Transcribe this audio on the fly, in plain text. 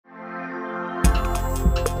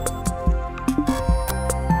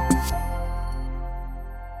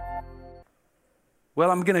Well,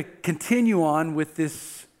 I'm going to continue on with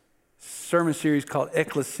this sermon series called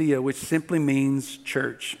Ecclesia, which simply means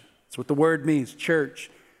church. That's what the word means, church.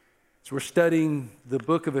 So we're studying the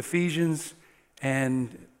book of Ephesians,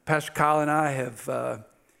 and Pastor Kyle and I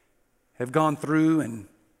have gone through and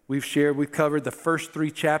we've covered the first 3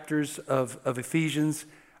 chapters of Ephesians.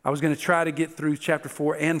 I was going to try to get through chapter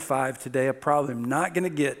 4 and 5 today. I probably am not going to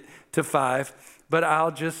get to 5, but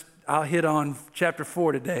I'll hit on chapter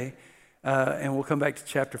 4 today. And we'll come back to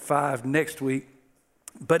chapter 5 next week.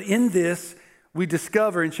 But in this, we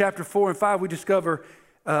discover, in chapter 4 and 5, we discover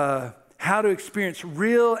how to experience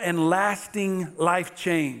real and lasting life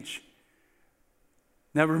change.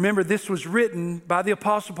 Now remember, this was written by the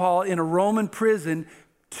Apostle Paul in a Roman prison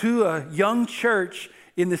to a young church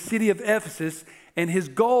in the city of Ephesus, and his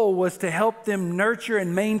goal was to help them nurture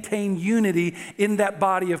and maintain unity in that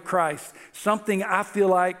body of Christ, something I feel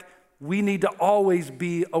like we need to always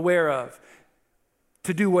be aware of,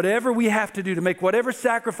 to do whatever we have to do, to make whatever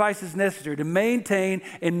sacrifices necessary to maintain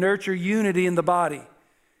and nurture unity in the body.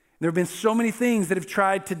 There have been so many things that have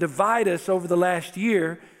tried to divide us over the last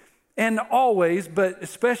year, and always, but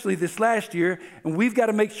especially this last year, and we've got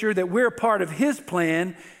to make sure that we're a part of his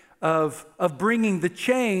plan of bringing the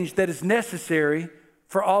change that is necessary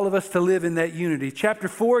for all of us to live in that unity. Chapter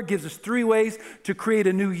 4 gives us 3 ways to create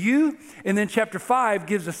a new you, and then chapter 5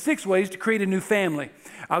 gives us 6 ways to create a new family.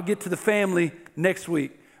 I'll get to the family next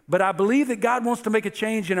week. But I believe that God wants to make a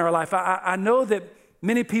change in our life. I know that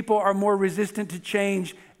many people are more resistant to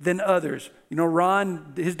change than others. You know,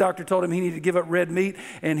 Ron, his doctor told him he needed to give up red meat,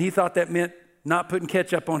 and he thought that meant not putting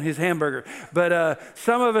ketchup on his hamburger. But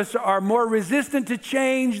some of us are more resistant to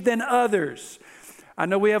change than others. I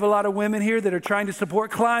know we have a lot of women here that are trying to support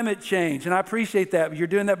climate change, and I appreciate that. You're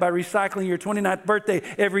doing that by recycling your 29th birthday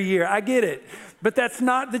every year. I get it. But that's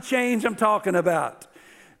not the change I'm talking about.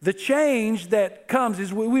 The change that comes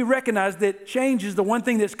is we recognize that change is the one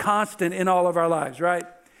thing that's constant in all of our lives, right?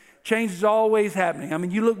 Change is always happening. I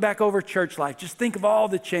mean, you look back over church life, just think of all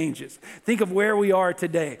the changes. Think of where we are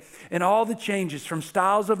today and all the changes from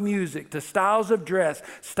styles of music to styles of dress,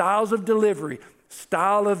 styles of delivery,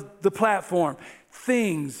 style of the platform.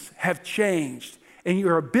 Things have changed, and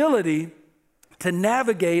your ability to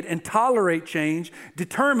navigate and tolerate change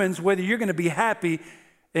determines whether you're going to be happy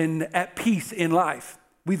and at peace in life.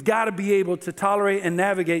 We've got to be able to tolerate and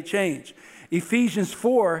navigate change. Ephesians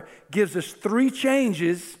 4 gives us 3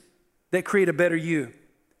 changes that create a better you.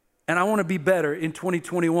 And I want to be better in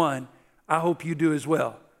 2021. I hope you do as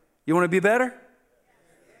well. You want to be better?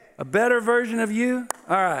 A better version of you?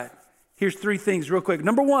 All right. Here's 3 things real quick.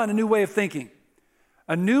 Number 1, a new way of thinking.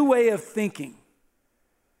 A new way of thinking.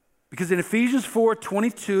 Because in Ephesians 4,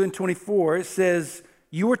 22 and 24, it says,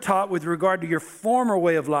 you were taught with regard to your former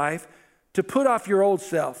way of life to put off your old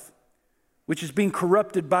self, which is being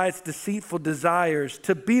corrupted by its deceitful desires,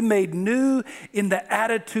 to be made new in the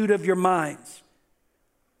attitude of your minds.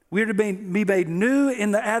 We are to be made new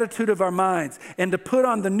in the attitude of our minds, and to put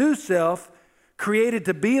on the new self, created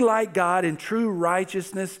to be like God in true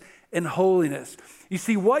righteousness and holiness. You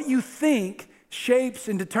see, what you think shapes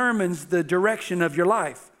and determines the direction of your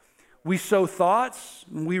life. We sow thoughts,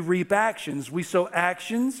 and we reap actions. We sow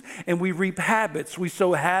actions, and we reap habits. We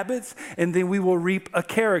sow habits, and then we will reap a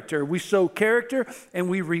character. We sow character, and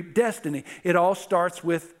we reap destiny. It all starts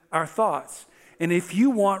with our thoughts. And if you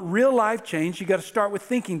want real life change, you got to start with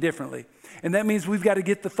thinking differently. And that means we've got to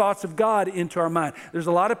get the thoughts of God into our mind. There's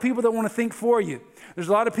a lot of people that want to think for you. There's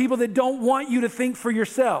a lot of people that don't want you to think for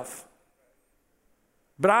yourself.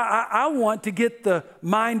 But I want to get the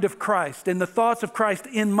mind of Christ and the thoughts of Christ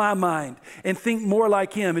in my mind and think more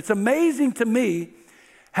like him. It's amazing to me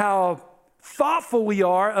how thoughtful we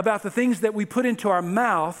are about the things that we put into our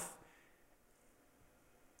mouth,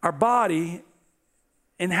 our body,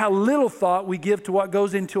 and how little thought we give to what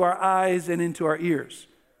goes into our eyes and into our ears.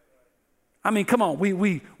 I mean, come on,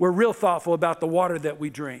 we're real thoughtful about the water that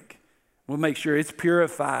we drink. We'll make sure it's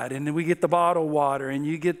purified, and then we get the bottled water, and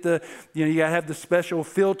you get you got to have the special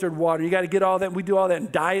filtered water. You got to get all that. We do all that.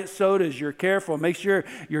 And diet sodas, you're careful. Make sure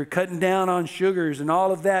you're cutting down on sugars and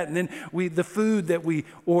all of that. And then the food that we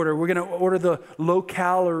order, we're going to order the low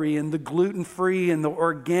calorie and the gluten-free and the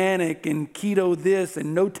organic and keto this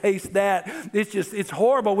and no taste that. It's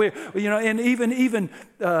horrible. And even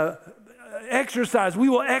exercise. We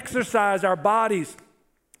will exercise our bodies.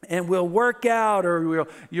 And we'll work out, or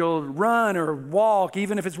you'll run or walk,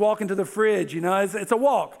 even if it's walking to the fridge. It's a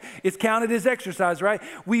walk. It's counted as exercise, right?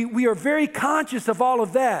 We are very conscious of all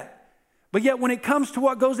of that. But yet when it comes to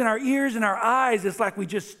what goes in our ears and our eyes, it's like we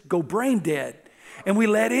just go brain dead. and we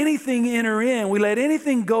let anything enter in. We let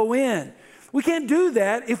anything go in. We can't do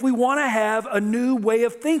that if we want to have a new way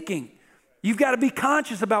of thinking. You've got to be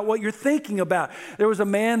conscious about what you're thinking about. There was a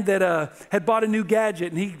man that had bought a new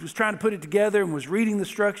gadget, and he was trying to put it together and was reading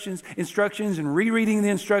the instructions and rereading the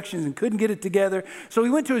instructions and couldn't get it together. So he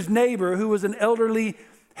went to his neighbor, who was an elderly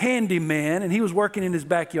handyman, and he was working in his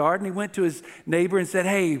backyard. And he went to his neighbor and said,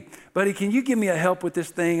 "Hey, buddy, can you give me a help with this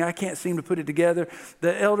thing? I can't seem to put it together."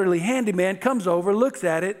 The elderly handyman comes over, looks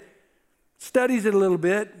at it, studies it a little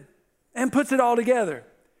bit, and puts it all together.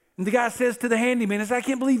 And the guy says to the handyman, "I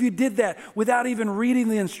can't believe you did that without even reading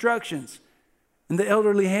the instructions." And the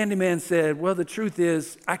elderly handyman said, "Well, the truth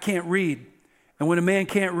is, I can't read. And when a man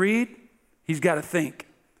can't read, he's got to think."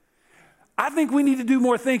 I think we need to do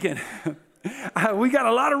more thinking. We got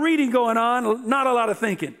a lot of reading going on, not a lot of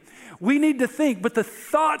thinking. We need to think, but the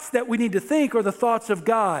thoughts that we need to think are the thoughts of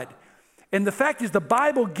God. And the fact is, the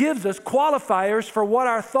Bible gives us qualifiers for what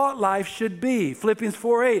our thought life should be. Philippians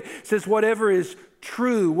 4:8 says, whatever is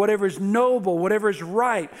true, whatever is noble, whatever is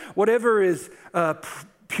right, whatever is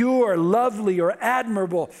pure, lovely, or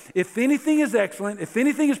admirable, if anything is excellent, if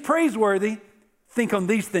anything is praiseworthy, think on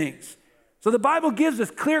these things. So the Bible gives us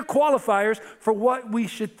clear qualifiers for what we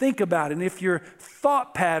should think about. And if your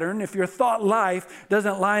thought pattern, if your thought life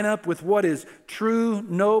doesn't line up with what is true,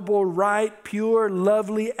 noble, right, pure,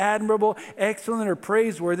 lovely, admirable, excellent, or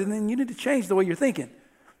praiseworthy, then you need to change the way you're thinking.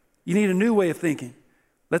 You need a new way of thinking.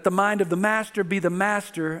 Let the mind of the master be the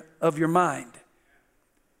master of your mind.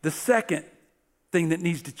 The second thing that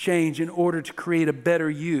needs to change in order to create a better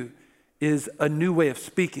you is a new way of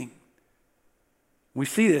speaking. We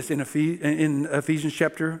see this in Ephesians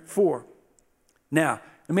chapter 4. Now,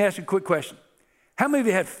 let me ask you a quick question. How many of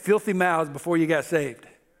you had filthy mouths before you got saved?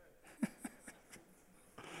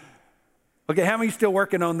 Okay, how many still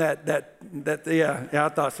working on that? Yeah, I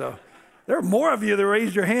thought so. There are more of you that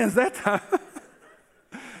raised your hands that time.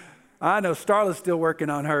 I know Starla's still working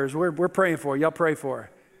on hers. We're praying for her. Y'all pray for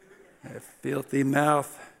her. That filthy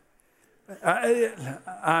mouth.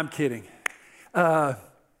 I'm kidding. How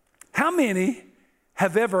many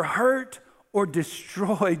have ever hurt or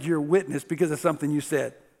destroyed your witness because of something you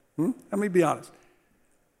said? Let me be honest.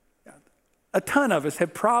 A ton of us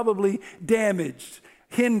have probably damaged,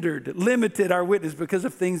 hindered, limited our witness because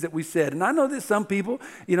of things that we said. And I know that some people,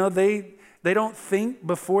 they don't think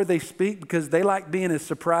before they speak because they like being as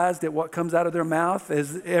surprised at what comes out of their mouth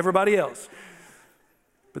as everybody else.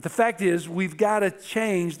 But the fact is, we've got to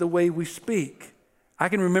change the way we speak. I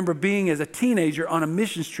can remember being as a teenager on a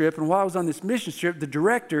missions trip, and while I was on this missions trip, the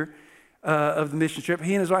director of the mission trip,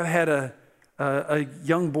 he and his wife had a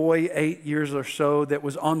young boy, 8 years or so, that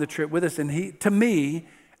was on the trip with us. And to me,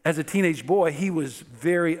 as a teenage boy, he was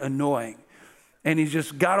very annoying. And he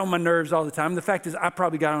just got on my nerves all the time. The fact is, I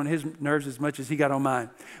probably got on his nerves as much as he got on mine.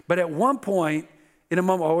 But at one point, in a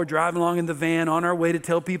moment, while we're driving along in the van on our way to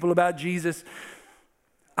tell people about Jesus,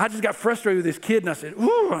 I just got frustrated with this kid, and I said,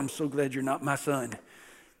 "Ooh, I'm so glad you're not my son."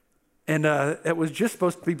 And it was just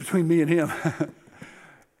supposed to be between me and him.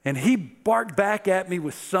 And he barked back at me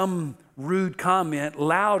with some rude comment,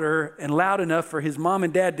 louder and loud enough for his mom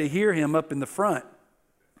and dad to hear him up in the front.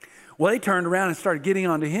 Well, they turned around and started getting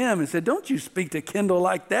onto him and said, "Don't you speak to Kendall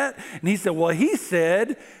like that." And he said, "Well, he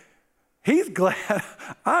said he's glad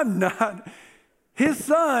I'm not his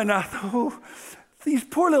son." I thought, "Oh, these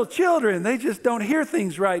poor little children, they just don't hear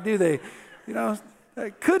things right, do they?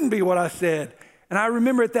 That couldn't be what I said." And I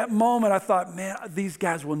remember at that moment, I thought, man, these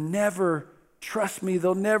guys will never trust me.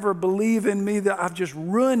 They'll never believe in me. That I've just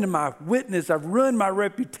ruined my witness. I've ruined my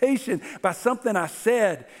reputation by something I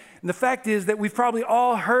said. And the fact is that we've probably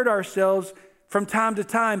all hurt ourselves from time to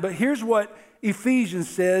time. But here's what Ephesians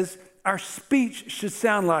says our speech should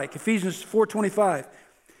sound like. Ephesians 4:25.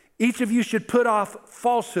 Each of you should put off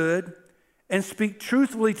falsehood and speak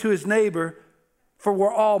truthfully to his neighbor, for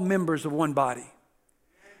we're all members of one body.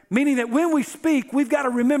 Meaning that when we speak, we've got to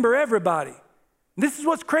remember everybody. This is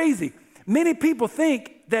what's crazy. Many people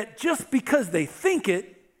think that just because they think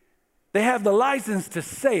it, they have the license to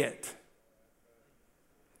say it.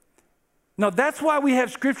 No, that's why we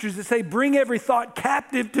have scriptures that say, bring every thought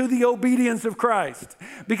captive to the obedience of Christ.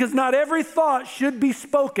 Because not every thought should be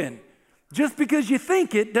spoken. Just because you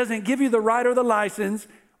think it doesn't give you the right or the license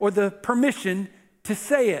or the permission to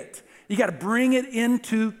say it. You got to bring it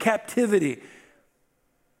into captivity.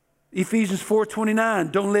 Ephesians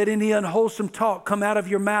 4:29, don't let any unwholesome talk come out of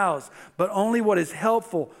your mouths, but only what is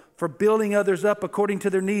helpful for building others up according to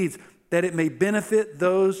their needs, that it may benefit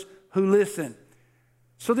those who listen.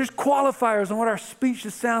 So there's qualifiers on what our speech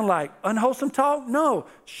should sound like. Unwholesome talk? No,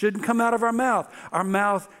 shouldn't come out of our mouth. Our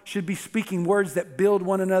mouth should be speaking words that build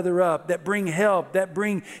one another up, that bring help, that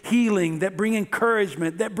bring healing, that bring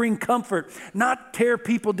encouragement, that bring comfort, not tear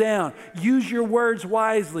people down. Use your words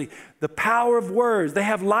wisely. The power of words, they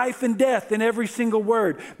have life and death in every single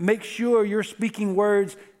word. Make sure you're speaking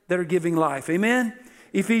words that are giving life. Amen?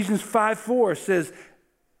 Ephesians 5:4 says,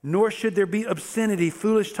 nor should there be obscenity,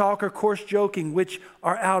 foolish talk, or coarse joking, which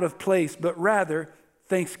are out of place, but rather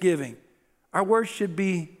thanksgiving. Our words should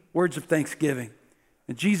be words of thanksgiving.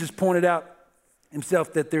 And Jesus pointed out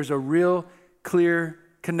himself that there's a real clear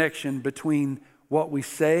connection between what we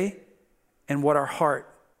say and what our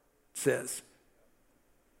heart says.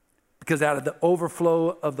 Because out of the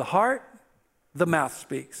overflow of the heart, the mouth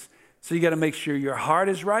speaks. So you got to make sure your heart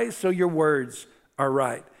is right so your words are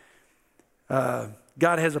right.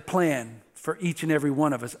 God has a plan for each and every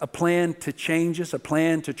one of us, a plan to change us, a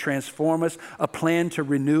plan to transform us, a plan to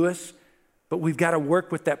renew us. But we've got to work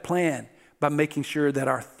with that plan by making sure that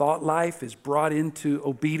our thought life is brought into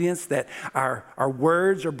obedience, that our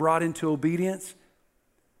words are brought into obedience.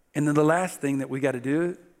 And then the last thing that we got to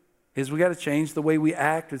do is we got to change the way we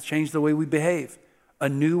act, or change the way we behave. A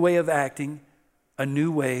new way of acting, a new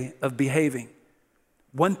way of behaving.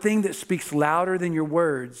 One thing that speaks louder than your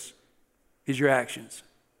words is your actions.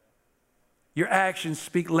 Your actions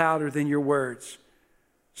speak louder than your words.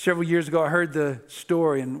 Several years ago, I heard the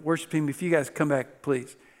story, and worship team, if you guys come back,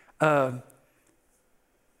 please. The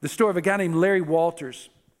story of a guy named Larry Walters.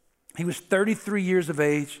 He was 33 years of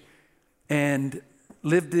age and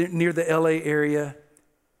lived near the LA area.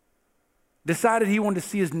 Decided he wanted to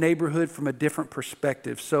see his neighborhood from a different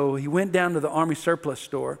perspective. So he went down to the Army surplus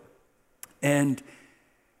store, and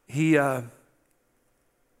he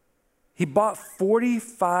bought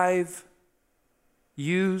 45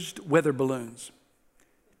 used weather balloons,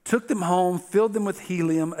 took them home, filled them with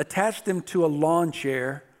helium, attached them to a lawn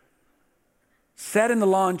chair, sat in the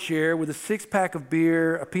lawn chair with a 6-pack of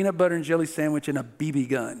beer, a peanut butter and jelly sandwich, and a BB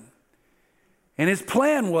gun. And his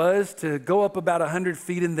plan was to go up about 100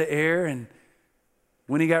 feet in the air, and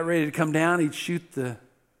when he got ready to come down, he'd shoot the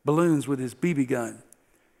balloons with his BB gun.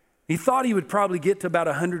 He thought he would probably get to about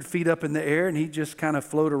 100 feet up in the air, and he'd just kind of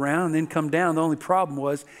float around and then come down. The only problem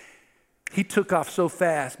was he took off so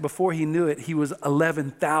fast, before he knew it, he was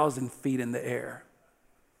 11,000 feet in the air.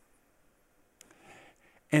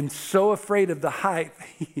 And so afraid of the height,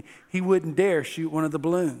 he wouldn't dare shoot one of the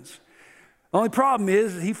balloons. The only problem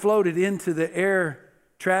is he floated into the air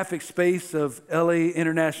traffic space of LA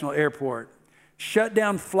International Airport. Shut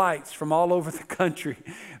down flights from all over the country.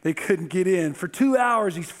 They couldn't get in. For 2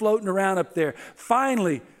 hours, he's floating around up there.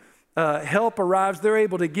 Finally, help arrives. They're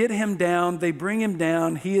able to get him down. They bring him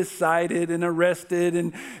down. He is cited and arrested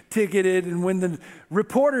and ticketed. And when the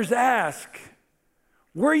reporters ask,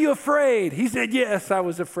 were you afraid? He said, yes, I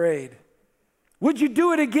was afraid. Would you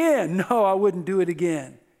do it again? No, I wouldn't do it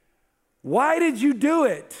again. Why did you do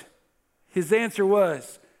it? His answer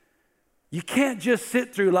was, you can't just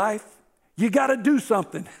sit through life. You got to do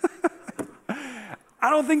something. I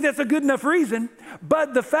don't think that's a good enough reason,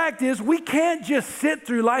 but the fact is we can't just sit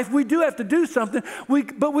through life. We do have to do something,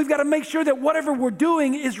 but we've got to make sure that whatever we're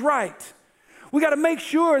doing is right. We got to make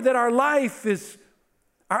sure that our life is,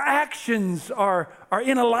 our actions are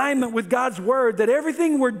in alignment with God's word, that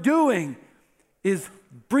everything we're doing is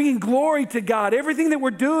bringing glory to God. Everything that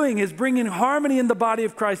we're doing is bringing harmony in the body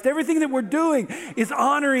of Christ. Everything that we're doing is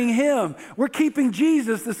honoring Him. We're keeping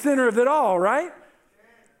Jesus the center of it all, right?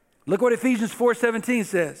 Look what Ephesians 4:17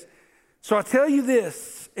 says. So I tell you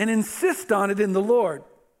this, and insist on it in the Lord,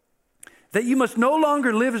 that you must no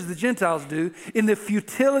longer live as the Gentiles do, in the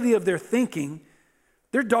futility of their thinking.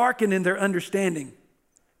 They're darkened in their understanding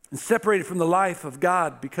and separated from the life of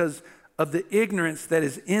God because of the ignorance that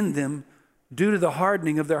is in them due to the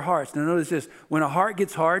hardening of their hearts. Now notice this, when a heart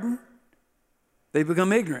gets hardened, they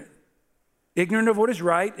become ignorant. Ignorant of what is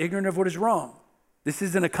right, ignorant of what is wrong. This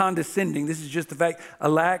isn't a condescending, this is just the fact, a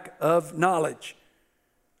lack of knowledge,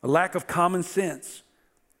 a lack of common sense.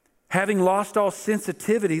 Having lost all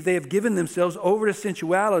sensitivity, they have given themselves over to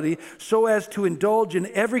sensuality so as to indulge in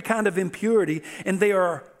every kind of impurity, and they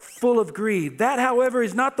are full of greed. That, however,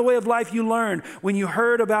 is not the way of life you learned when you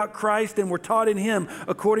heard about Christ and were taught in Him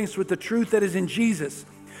according with the truth that is in Jesus.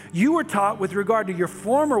 You were taught with regard to your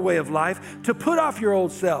former way of life to put off your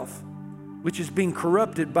old self, which is being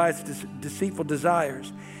corrupted by its deceitful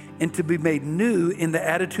desires, and to be made new in the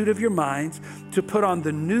attitude of your minds, to put on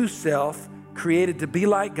the new self, created to be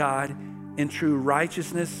like God in true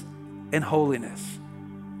righteousness and holiness.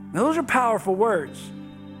 Now, those are powerful words.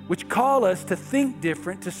 which call us to think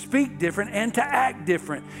different, to speak different, and to act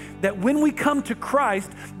different. That when we come to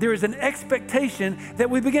Christ, there is an expectation that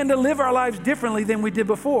we begin to live our lives differently than we did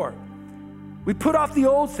before. We put off the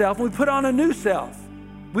old self and we put on a new self.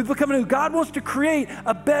 We've become new. God wants to create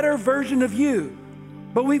a better version of you,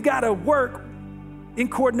 but we've got to work in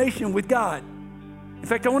coordination with God. In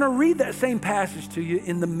fact, I want to read that same passage to you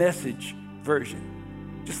in the Message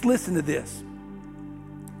version. Just listen to this.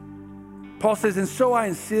 Paul says, and so I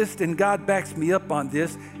insist, and God backs me up on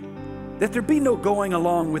this, that there be no going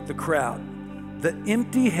along with the crowd, the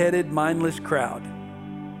empty-headed, mindless crowd.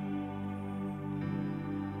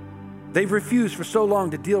 They've refused for so long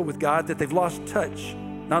to deal with God that they've lost touch,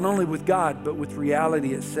 not only with God, but with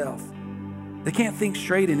reality itself. They can't think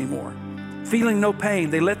straight anymore. Feeling no pain,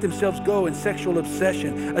 they let themselves go in sexual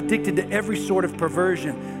obsession, addicted to every sort of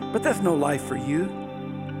perversion. But that's no life for you.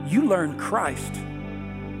 You learn Christ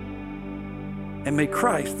and make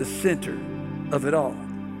Christ the center of it all.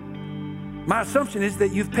 My assumption is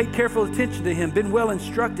that you've paid careful attention to him, been well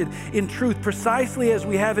instructed in truth, precisely as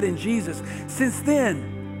we have it in Jesus. Since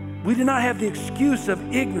then, we do not have the excuse of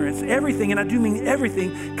ignorance. Everything, and I do mean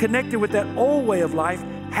everything, connected with that old way of life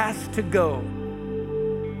has to go.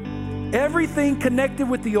 Everything connected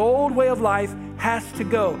with the old way of life has to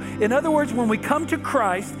go. In other words, when we come to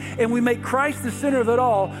Christ and we make Christ the center of it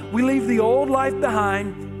all, we leave the old life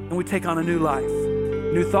behind and we take on a new life.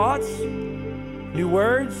 New thoughts, new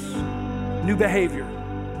words, new behavior.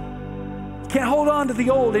 Can't hold on to the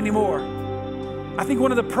old anymore. I think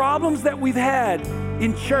one of the problems that we've had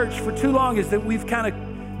in church for too long is that we've kind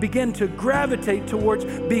of begun to gravitate towards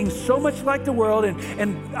being so much like the world,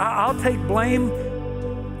 and I'll take blame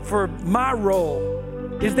for my role,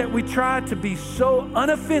 is that we try to be so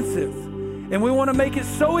unoffensive and we want to make it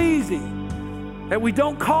so easy that we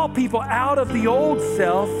don't call people out of the old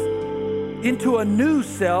self into a new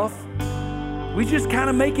self. We just kind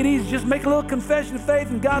of make it easy. Just make a little confession of faith,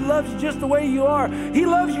 and God loves you just the way you are. He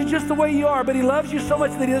loves you just the way you are, but he loves you so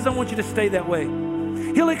much that he doesn't want you to stay that way.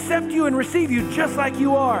 He'll accept you and receive you just like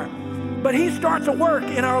you are. But he starts a work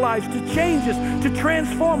in our lives to change us, to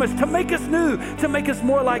transform us, to make us new, to make us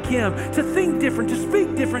more like him, to think different, to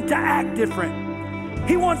speak different, to act different.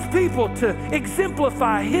 He wants people to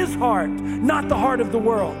exemplify his heart, not the heart of the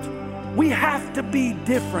world. We have to be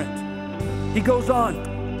different. He goes on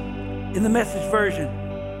in the Message version.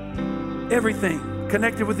 Everything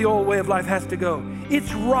connected with the old way of life has to go.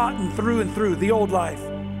 It's rotten through and through, the old life.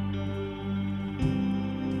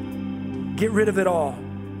 Get rid of it all.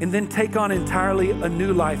 And then take on entirely a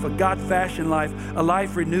new life, a God-fashioned life, a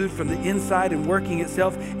life renewed from the inside and working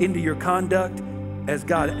itself into your conduct as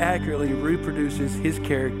God accurately reproduces his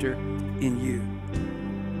character in you.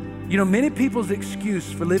 You know, many people's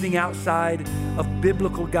excuse for living outside of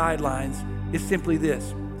biblical guidelines is simply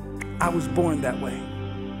this: I was born that way.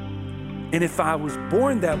 And if I was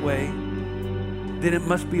born that way, then it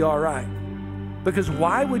must be all right. Because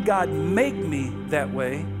why would God make me that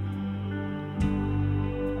way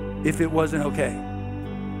if it wasn't okay?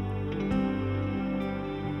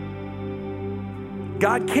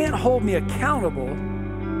 God can't hold me accountable,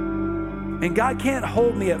 and God can't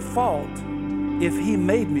hold me at fault if he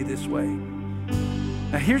made me this way.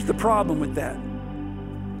 Now here's the problem with that.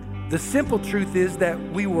 The simple truth is that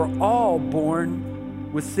we were all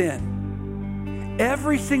born with sin.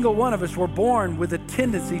 Every single one of us were born with a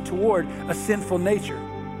tendency toward a sinful nature.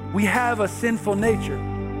 We have a sinful nature.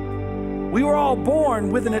 We were all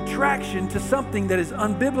born with an attraction to something that is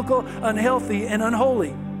unbiblical, unhealthy, and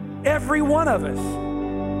unholy. Every one of us.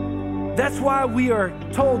 That's why we are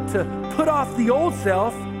told to put off the old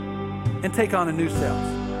self and take on a new self.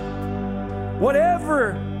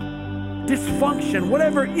 Whatever dysfunction,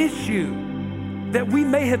 whatever issue that we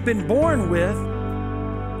may have been born with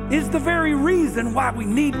is the very reason why we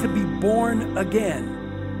need to be born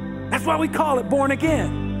again. That's why we call it born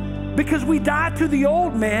again. Because we die to the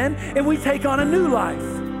old man and we take on a new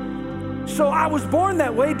life. So I was born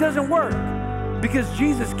that way doesn't work, because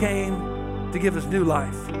Jesus came to give us new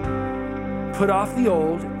life. Put off the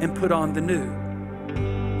old and put on the new.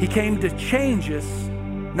 He came to change us,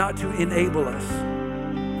 not to enable us.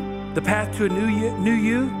 The path to a new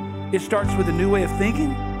you, it starts with a new way of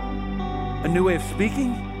thinking, a new way of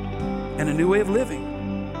speaking, and a new way of living.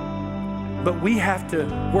 But we have to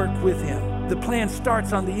work with him. The plan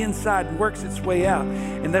starts on the inside and works its way out.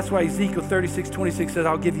 And that's why Ezekiel 36:26 says,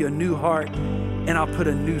 I'll give you a new heart and I'll put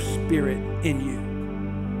a new spirit in you.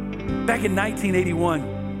 Back in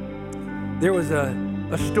 1981, there was a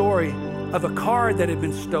story of a car that had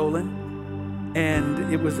been stolen,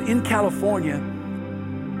 and it was in California.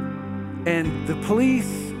 And the police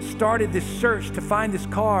started this search to find this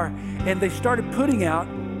car, and they started putting out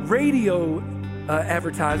radio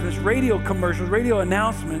advertisements, radio commercials, radio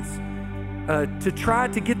announcements to try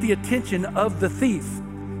to get the attention of the thief.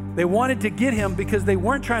 They wanted to get him because they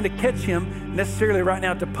weren't trying to catch him necessarily right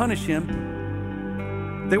now to punish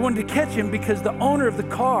him. They wanted to catch him because the owner of the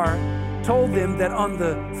car told them that on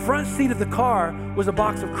the front seat of the car was a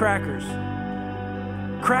box of crackers.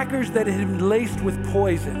 Crackers that had been laced with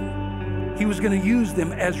poison. He was going to use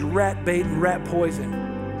them as rat bait and rat poison.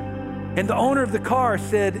 And the owner of the car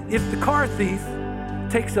said, if the car thief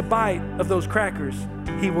takes a bite of those crackers,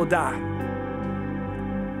 he will die.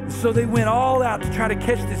 So they went all out to try to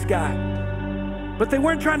catch this guy. But they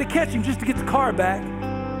weren't trying to catch him just to get the car back.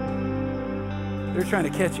 They were trying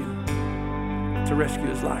to catch him to rescue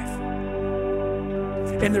his life.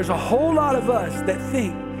 And there's a whole lot of us that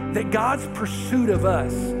think that God's pursuit of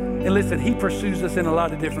us, and listen, he pursues us in a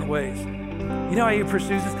lot of different ways. You know how he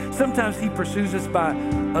pursues us? Sometimes he pursues us by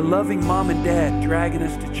a loving mom and dad dragging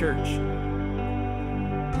us to church.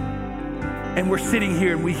 And we're sitting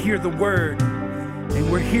here and we hear the word,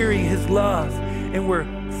 and we're hearing his love, and we're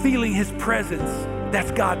feeling his presence.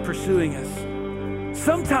 That's God pursuing us.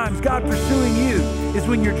 Sometimes God pursuing you is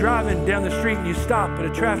when you're driving down the street and you stop at a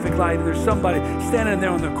traffic light and there's somebody standing there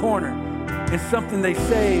on the corner, and something they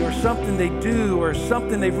say or something they do or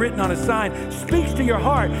something they've written on a sign speaks to your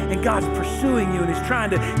heart, and God's pursuing you and he's trying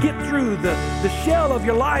to get through the shell of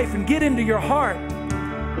your life and get into your heart.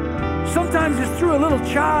 Sometimes it's through a little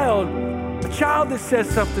child, a child that says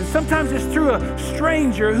something. Sometimes it's through a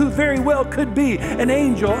stranger who very well could be an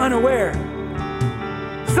angel unaware.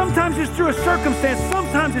 Sometimes it's through a circumstance.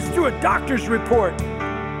 Sometimes it's through a doctor's report.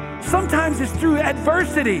 Sometimes it's through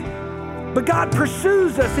adversity. But God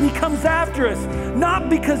pursues us and he comes after us, not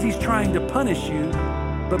because he's trying to punish you,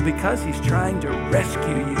 but because he's trying to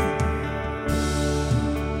rescue you.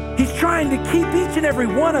 He's trying to keep each and every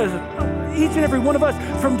one of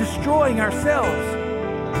us from destroying ourselves.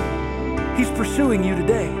 He's pursuing you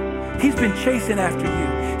today. He's been chasing after you.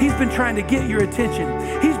 He's been trying to get your attention.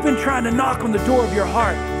 He's been trying to knock on the door of your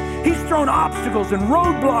heart. He's thrown obstacles and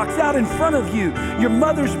roadblocks out in front of you, your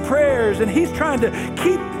mother's prayers, and he's trying to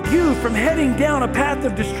keep you from heading down a path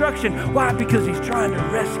of destruction. Why? Because he's trying to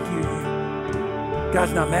rescue you.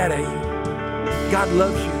 God's not mad at you. God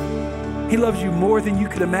loves you. He loves you more than you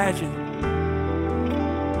could imagine.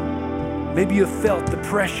 Maybe you have felt the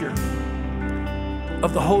pressure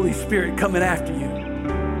of the Holy Spirit coming after you.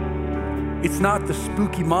 It's not the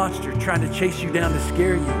spooky monster trying to chase you down to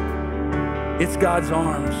scare you. It's God's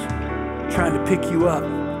arms trying to pick you up,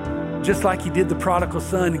 just like he did the prodigal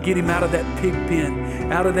son, and get him out of that pig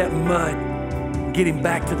pen, out of that mud, and get him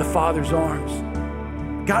back to the Father's arms.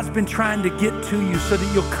 God's been trying to get to you so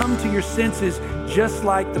that you'll come to your senses just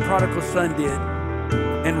like the prodigal son did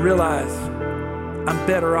and realize, I'm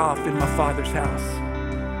better off in my Father's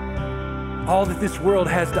house. All that this world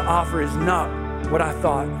has to offer is not what I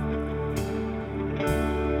thought.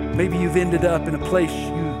 Maybe you've ended up in a place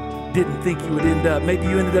you didn't think you would end up. Maybe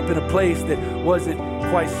you ended up in a place that wasn't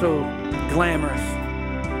quite so glamorous.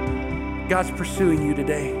 God's pursuing you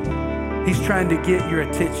today. He's trying to get your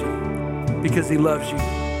attention because he loves you.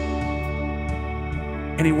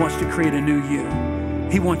 And he wants to create a new you.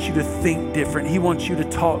 He wants you to think different. He wants you to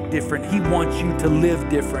talk different. He wants you to live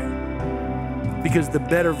different. Because the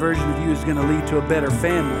better version of you is going to lead to a better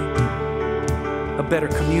family, a better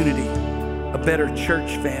community, a better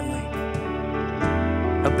church family,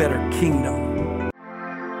 a better kingdom.